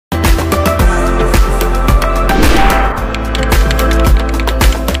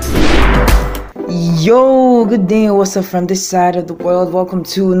Yo, good day, what's up from this side of the world? Welcome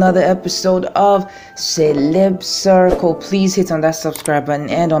to another episode of Celeb Circle. Please hit on that subscribe button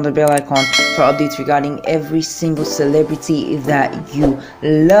and on the bell icon for updates regarding every single celebrity that you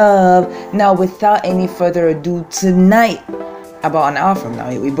love. Now, without any further ado, tonight, about an hour from now,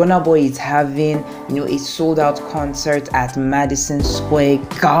 Burna Boy is having, a sold-out concert at Madison Square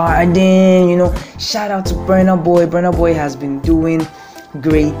Garden. Shout out to Burna Boy. Burna Boy has been doing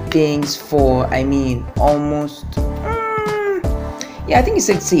great things for almost I think it's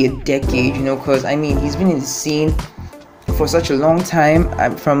safe to say a decade, because he's been in the scene for such a long time.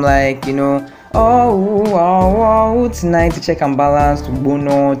 From tonight to Check and Balance, to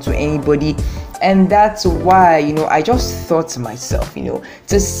Burna, to anybody. And that's why, I just thought to myself,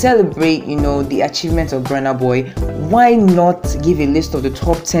 to celebrate, the achievement of Burna Boy, why not give a list of the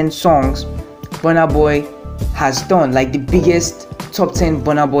top 10 songs Burna Boy has done, like the biggest top 10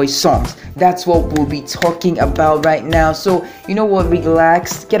 Burna Boy songs. That's what we'll be talking about right now. So,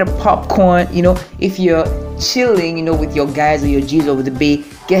 relax, get a popcorn, if you're chilling, with your guys or your G's over the bay,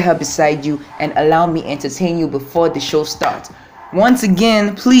 get her beside you and allow me entertain you before the show starts. Once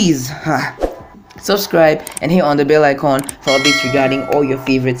again, please, subscribe and hit on the bell icon for updates regarding all your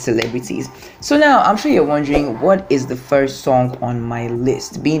favorite celebrities. So now, I'm sure you're wondering, what is the first song on my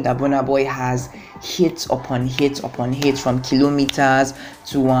list? Being that Burna Boy has hits upon hits upon hits, from Kilometers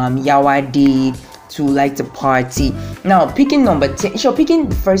to Yawadi to Like to Party. Now, picking number 10, picking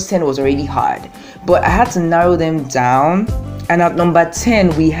the first 10 was already hard, but I had to narrow them down. And at number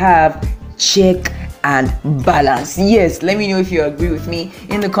 10, we have Check and Balance. Yes, let me know if you agree with me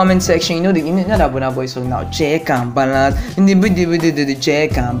in the comment section. You know that Burna Boy song now, Check and Balance, the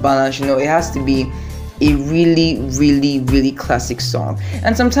Check and Balance. It has to be a really classic song.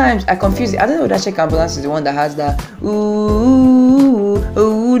 And sometimes I confuse it. I don't know that Check and Balance is the one that has that ooh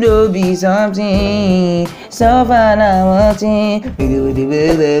do be something so fun I want it,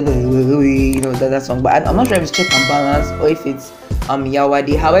 that song. But I'm not sure if it's Check and Balance or if it's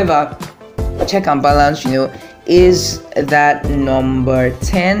Yawadi. However, Check and Balance, is that number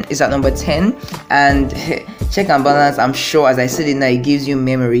 10? Is that number 10? And Check and Balance, I'm sure, as I said it now, it gives you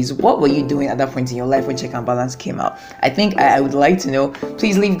memories. What were you doing at that point in your life when Check and Balance came out? I think I would like to know.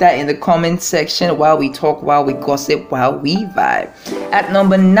 Please leave that in the comment section while we talk, while we gossip, while we vibe. At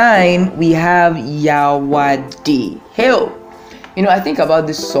number 9, we have Yawadi. Hell, I think about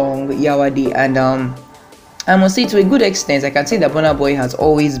this song, Yawadi, and I must say, to a good extent, I can say that Burna Boy has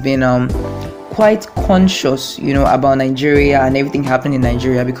always been quite conscious, about Nigeria and everything happening in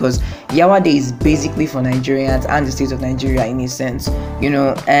Nigeria, because Yawade is basically for Nigerians and the state of Nigeria in a sense,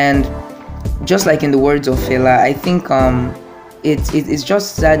 and just like in the words of Fela, I think it's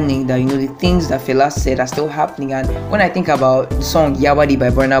just saddening that the things that Fela said are still happening. And when I think about the song Yawadi by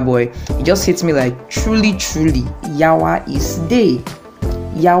Burna Boy, it just hits me like, truly Yawa is day,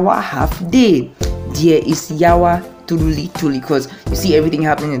 Yawa half day, there is Yawa truly, because you see everything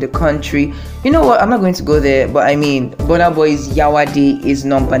happening in the country. You know what, I'm not going to go there, but Burna Boy's Yawadi is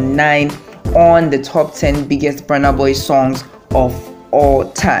number 9 on the top 10 biggest Burna Boy songs of all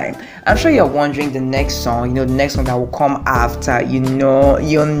time. I'm sure you're wondering the next song, the next song that will come after, you know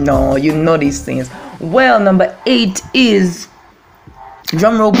these things. Well, number 8 is,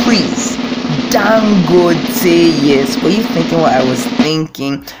 drumroll please, Dangote. Yes, were you thinking what I was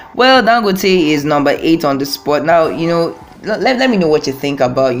thinking? Well, Dangote is number 8 on the spot. Now, let me know what you think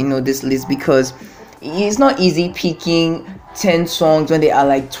about, this list, because it's not easy picking 10 songs when there are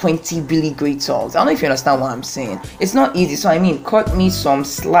like 20 really great songs. I don't know if you understand what I'm saying. It's not easy. So, cut me some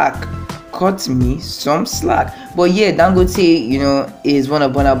slack. But yeah, Dangote, is one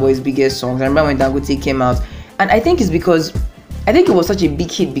of Burna Boy's biggest songs. I remember when Dangote came out, and I think it was such a big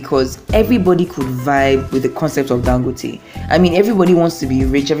hit because everybody could vibe with the concept of Dangote. Everybody wants to be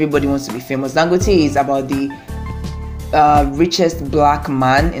rich, everybody wants to be famous. Dangote is about the richest black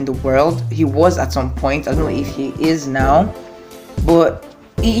man in the world. He was at some point. I don't know if he is now, but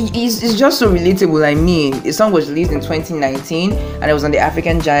it's just so relatable. The song was released in 2019 and it was on the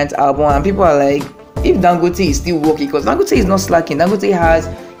African Giant album, and people are like, if Dangote is still working, because Dangote is not slacking. Dangote has,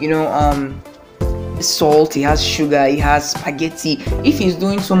 salt, he has sugar, he has spaghetti. If he's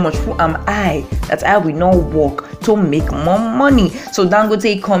doing so much, who am I that I will not work to make more money? So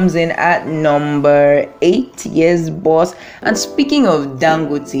Dangote comes in at number 8. Yes, boss. And speaking of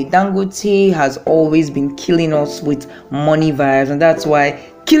Dangote has always been killing us with money vibes, and that's why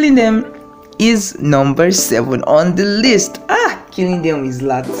Killing Them is number 7 on the list. Killing Them is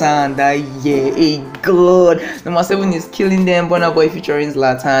Zlatan that year. Hey God, number 7 is Killing Them, Burna Boy featuring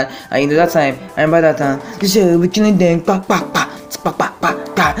Zlatan. And that time, I remember that time, we killing them, pa pa pa, pa pa pa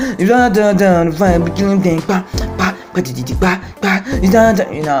pa. I'm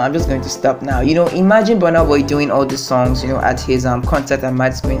just going to stop now. Imagine Burna Boy doing all the songs, at his concert at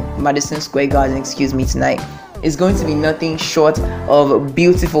Madison Square Garden, excuse me, tonight. It's going to be nothing short of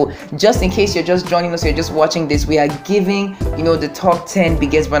beautiful. Just in case you're just joining us, you're just watching this, we are giving, the top 10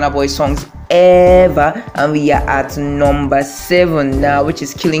 biggest Burna Boy songs ever, and we are at number 7 now, which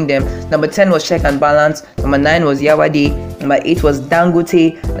is Killing Them. Number 10 was Check and Balance. Number 9 was Yawade. Number 8 was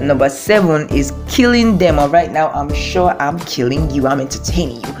Dangote. And number 7 is Killing Them. All right, now I'm sure I'm killing you, I'm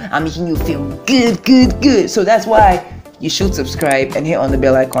entertaining you, I'm making you feel good. So that's why you should subscribe and hit on the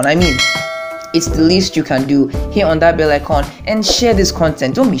bell icon. It's the least you can do. Hit on that bell icon and share this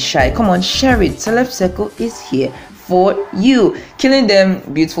content. Don't be shy. Come on, share it. Celeb Circle is here for you. Killing Them,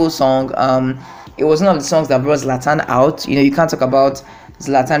 beautiful song. It was one of the songs that brought Zlatan out. You can't talk about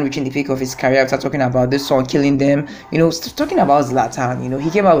Zlatan reaching the peak of his career without talking about this song, Killing Them. Talking about Zlatan, he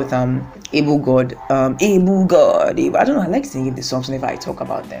came out with Able God. Able God. I don't know, I like singing the songs whenever I talk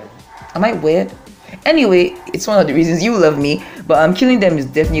about them. Am I weird? Anyway, it's one of the reasons you love me. But Killing Them is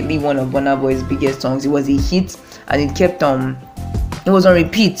definitely one of Burna Boy's biggest songs. It was a hit, and it kept it was on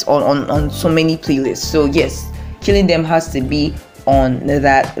repeat on so many playlists. So yes, Killing Them has to be on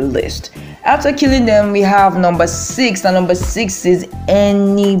that list. After Killing Them, we have number 6, and number 6 is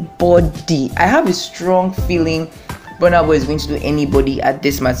Anybody. I have a strong feeling Burna Boy is going to do Anybody at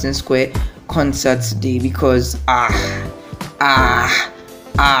this Madison Square concert today, because I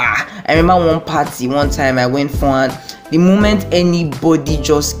remember one party one time I went for, and the moment Anybody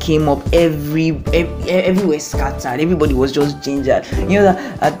just came up, everywhere scattered, everybody was just gingered.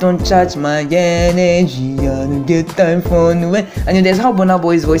 That I don't charge my energy, I don't get time for no way. And there's how Burna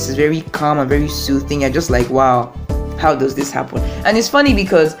Boy's voice is very calm and very soothing. I'm just like, wow, how does this happen? And it's funny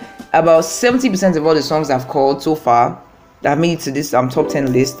because about 70% of all the songs I've called so far that have made it to this top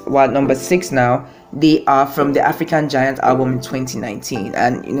 10 list, while number 6 now, they are from the African Giant album in 2019.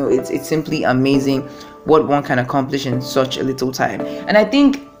 And it's simply amazing what one can accomplish in such a little time. And I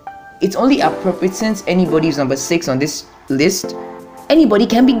think it's only appropriate, since Anybody is number 6 on this list, anybody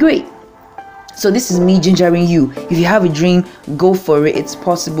can be great. So this is me gingering you. If you have a dream, go for it. It's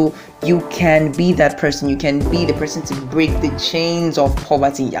possible. You can be that person. You can be the person to break the chains of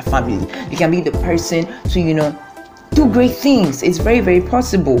poverty in your family. You can be the person to do great things. It's very, very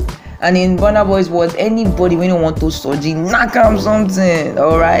possible. And in Burna Boy's words, anybody when you want to soji, knock on something.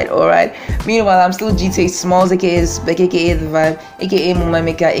 Alright. Meanwhile, I'm still GTA Smalls, aka Spec, aka The Vibe, aka Muma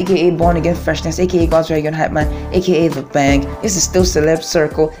Maker, aka Born Again Freshness, aka God's Dragon Hype Man, aka The Bang. This is still Celeb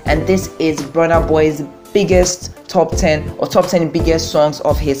Circle, and this is Burna Boy's biggest top 10 or top 10 biggest songs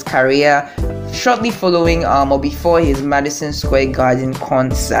of his career, shortly following or before his Madison Square Garden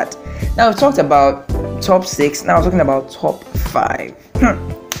concert. Now we've talked about top 6, now we're talking about top 5.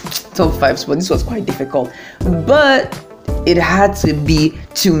 Top 5 spot. This was quite difficult, but it had to be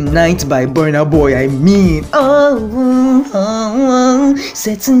Tonight by Burna Boy.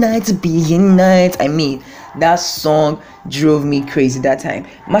 Said tonight to be a night. That song drove me crazy that time.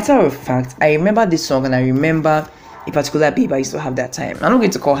 Matter of fact, I remember this song, and I remember a particular babe I used to have that time. I'm not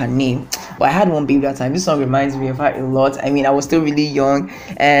going to call her name, but I had one babe that time. This song reminds me of her a lot. I was still really young,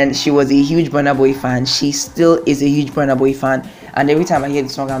 and she was a huge Burna Boy fan. She still is a huge Burna Boy fan, and every time I hear the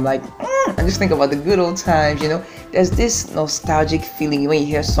song, I'm like, I just think about the good old times. There's this nostalgic feeling when you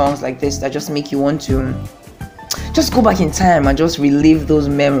hear songs like this that just make you want to just go back in time and just relive those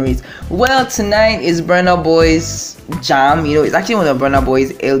memories. Well, Tonight is Burna Boy's jam. It's actually one of Burna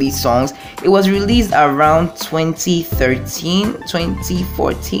Boy's early songs. It was released around 2013,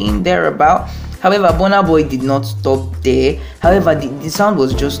 2014, thereabout. However, Burna Boy did not stop there. However, the sound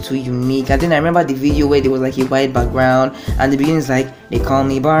was just too unique. And then I remember the video where there was like a white background, and the beginning is like, they call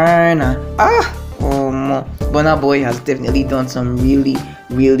me Burna. Burna Boy has definitely done some really,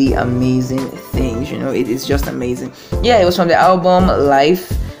 really amazing things. It's just amazing. Yeah, it was from the album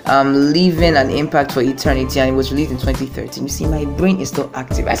Life, Leaving an Impact for Eternity, and it was released in 2013. You see, my brain is still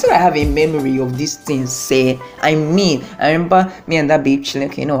active. I said I have a memory of these things. I remember me and that babe chilling.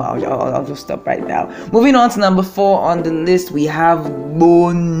 Okay, I'll just stop right now. Moving on to number 4 on the list, we have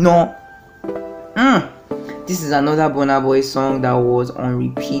Burna. This is another Burna Boy song that was on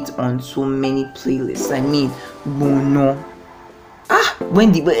repeat on so many playlists. Burna.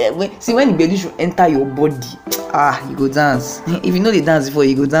 When the belly should enter your body, you go dance. If you know the dance before,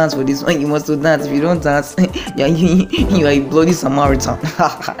 you go dance for this one. You must dance. If you don't dance, you are a bloody Samaritan.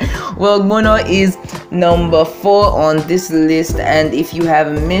 Well, Burna is number 4 on this list, and if you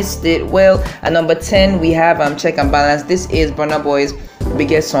have missed it, well, at number 10 we have Check and Balance. This is Burna Boy's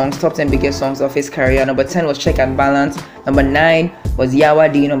biggest songs, top 10 biggest songs of his career. Number 10 was Check and Balance. Number 9 was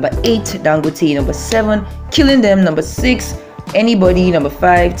Yawade. Number 8, Dangote. Number 7, Killing Them. Number 6, Anybody. Number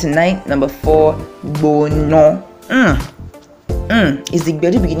 5, Tonight. Number 4, Burna. Is the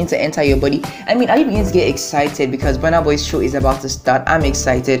body beginning to enter your body? I mean, are you beginning to get excited because Burna Boy's show is about to start? I'm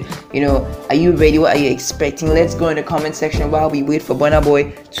excited. You know, are you ready? What are you expecting? Let's go in the comment section while we wait for Burna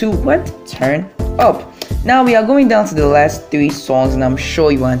Boy to turn up. Now we are going down to the last 3 songs, and I'm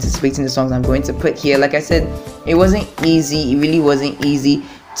sure you are anticipating the songs I'm going to put here. Like I said, it wasn't easy. It really wasn't easy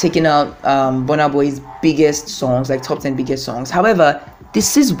taking out Burna Boy's biggest songs, like top 10 biggest songs. However,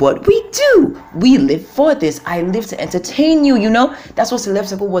 this is what we do. We live for this. I live to entertain you, you know. That's what Celeb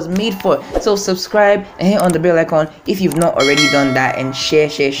Circle was made for. So subscribe and hit on the bell icon if you've not already done that, and share.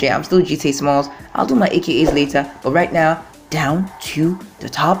 I'm still GTA Smalls. I'll do my AKAs later, but right now, down to the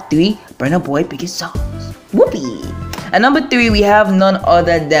top 3 Burna Boy biggest songs. Whoopee! At number 3, we have none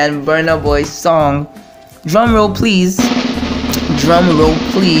other than Burna Boy's song. Drum roll, please. Drum roll,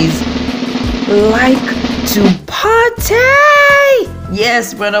 please. Like to Party.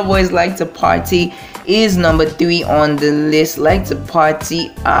 Yes, Burna Boy's Like to Party is number 3 on the list. Like to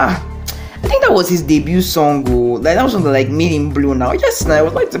Party. I think that was his debut song. Like that was something like made him blow now. Yes, now I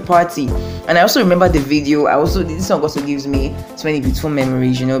would like to party. And I also remember the video. This song also gives me so many beautiful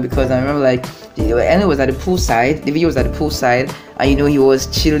memories, you know, because I remember like and it was at the poolside. The video was at the poolside, and you know he was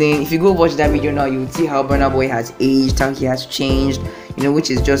chilling. If you go watch that video now, you would see how Burna Boy has aged, how he has changed, you know, which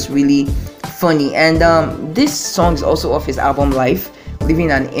is just really funny. And this song is also off his album Life,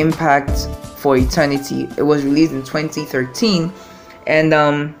 Leaving an Impact for Eternity. It was released in 2013, and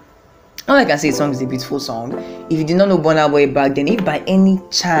all I can say, the song is a beautiful song. If you did not know Burna Boy back then, if by any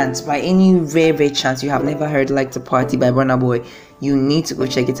chance, by any rare chance you have never heard Like to Party by Burna Boy, you need to go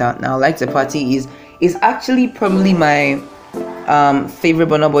check it out now. Like to Party is actually probably my favorite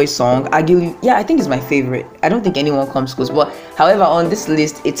Burna Boy song. Yeah, I think it's my favorite. I don't think anyone comes close, but however, on this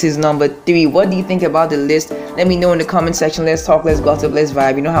list it is number 3. What do you think about the list? Let me know in the comment section. Let's talk, let's gossip, let's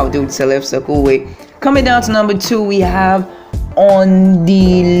vibe. You know how we do with Celeb Circle way. Coming down to number 2, we have On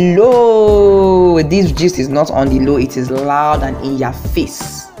the Low. This gist is not on the low, it is loud and in your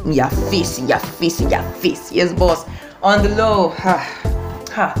face. In your face. Yes, boss. On the Low.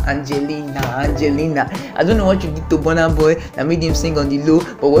 Angelina. I don't know what you did to Burna Boy that made him sing On the Low,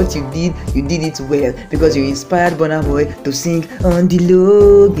 but what you did it well, because you inspired Burna Boy to sing On the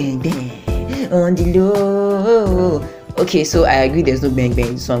Low, bang bang, On the Low. Okay, so I agree there's no bang bang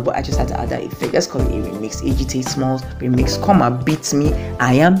in the song, but I just had to add that effect. Let's call it a remix. AGT Smalls remix. Come and beat me.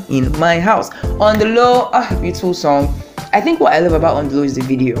 I am in my house. On the Low, beautiful song. I think what I love about On the Low is the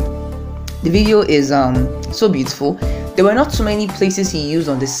video. The video is so beautiful. There were not too many places he used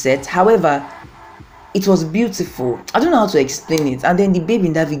on the set. However, it was beautiful. I don't know how to explain it. And then the babe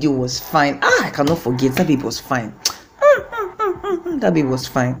in that video was fine. I cannot forget, that babe was fine. That babe was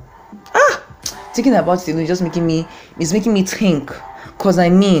fine. Thinking about it, it's just making me think. Cause I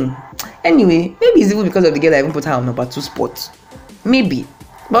mean, anyway, maybe it's even because of the girl I even put her on number 2 spot. Maybe.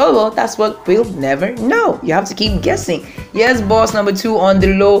 But well, that's what we'll never know. You have to keep guessing. Yes, boss, number 2 On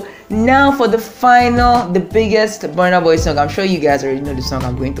the Low. Now for the final, the biggest Burna Boy song. I'm sure you guys already know the song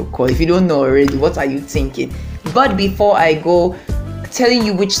I'm going to call. If you don't know already, what are you thinking? But before I go telling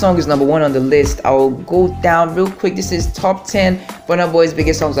you which song is number 1 on the list, I'll go down real quick. This is top 10 Burna Boy's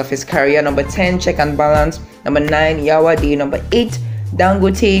biggest songs of his career. Number 10, Check and Balance. Number 9, Yawade. Number 8,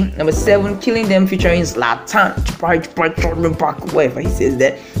 Dangote. Number 7, Killing Them featuring Zlatan, whatever he says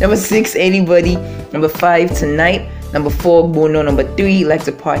that. Number 6, Anybody. Number 5, Tonight. Number 4, Burna. Number 3, Like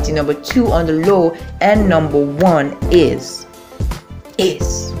to Party. Number 2, On the Low. And number 1 is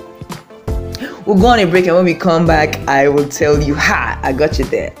we'll go on a break, and when we come back, I will tell you. I got you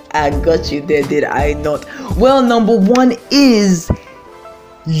there. Did I not? Well, number 1 is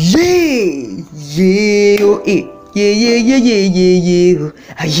Yeah.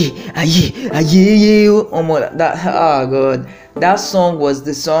 Oh god, that song was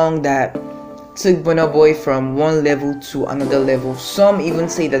the song that took Burna Boy from one level to another level. Some even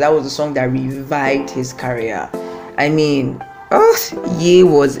say that was the song that revived his career. I mean, Ye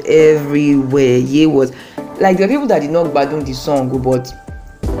was everywhere. Ye was like, the people that did not badun the song, but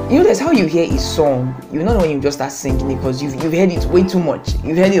you know, that's how you hear a song. You know when you just start singing it, because you've heard it way too much.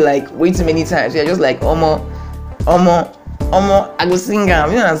 You've heard it like way too many times. You're just like, Omo, I go sing. You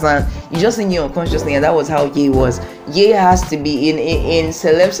understand? You just sing it unconsciously, and that was how Ye was. Ye has to be, in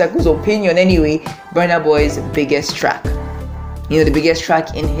Celeb Circle's opinion anyway, Burna Boy's biggest track. You know, the biggest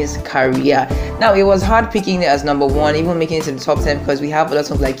track in his career. Now, it was hard picking it as number 1, even making it to the top 10, because we have other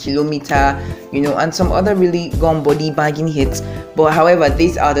songs like Kilometer, you know, and some other really gun body bagging hits. But however,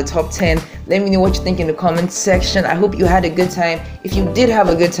 these are the top 10. Let me know what you think in the comment section. I hope you had a good time. If you did have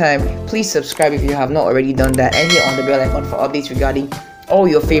a good time, please subscribe if you have not already done that, and hit on the bell icon for updates regarding all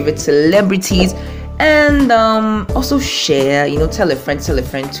your favorite celebrities. And also share, tell a friend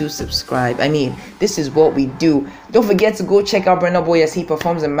to subscribe. I mean, this is what we do. Don't forget to go check out Burna Boy as he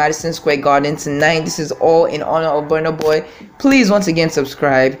performs in Madison Square Garden tonight. This is all in honor of Burna Boy. Please once again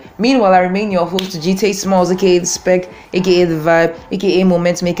subscribe. Meanwhile, I remain your host, GTA Smalls, aka The Spec, aka The Vibe, aka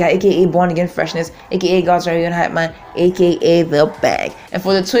Moment Maker, aka Born Again Freshness, aka God's Very Own Hype Man, aka The Bag. And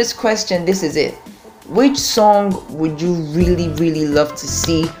for the twist question, this is it. Which song would you really love to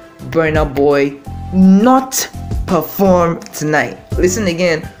see Burna Boy not perform tonight? Listen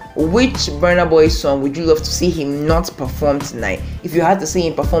again. Which Burna Boy song would you love to see him not perform tonight? If you had to see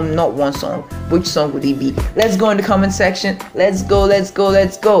him perform not one song, which song would it be? Let's go in the comment section. Let's go.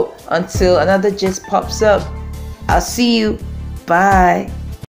 Until another gist pops up. I'll see you. Bye.